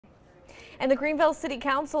And the Greenville City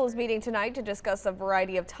Council is meeting tonight to discuss a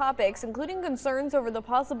variety of topics, including concerns over the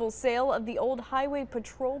possible sale of the old Highway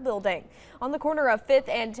Patrol building. On the corner of 5th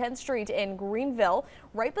and 10th Street in Greenville,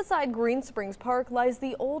 right beside Green Springs Park, lies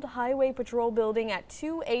the old Highway Patrol building at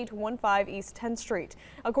 2815 East 10th Street.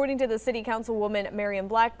 According to the City Councilwoman Marion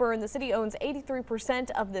Blackburn, the city owns 83%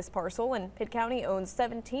 of this parcel and Pitt County owns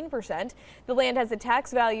 17%. The land has a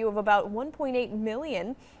tax value of about $1.8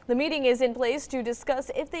 million. The meeting is in place to discuss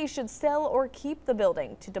if they should sell or keep the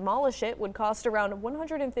building. To demolish it would cost around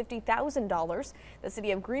 $150,000. The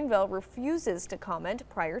city of Greenville refuses to comment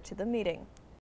prior to the meeting.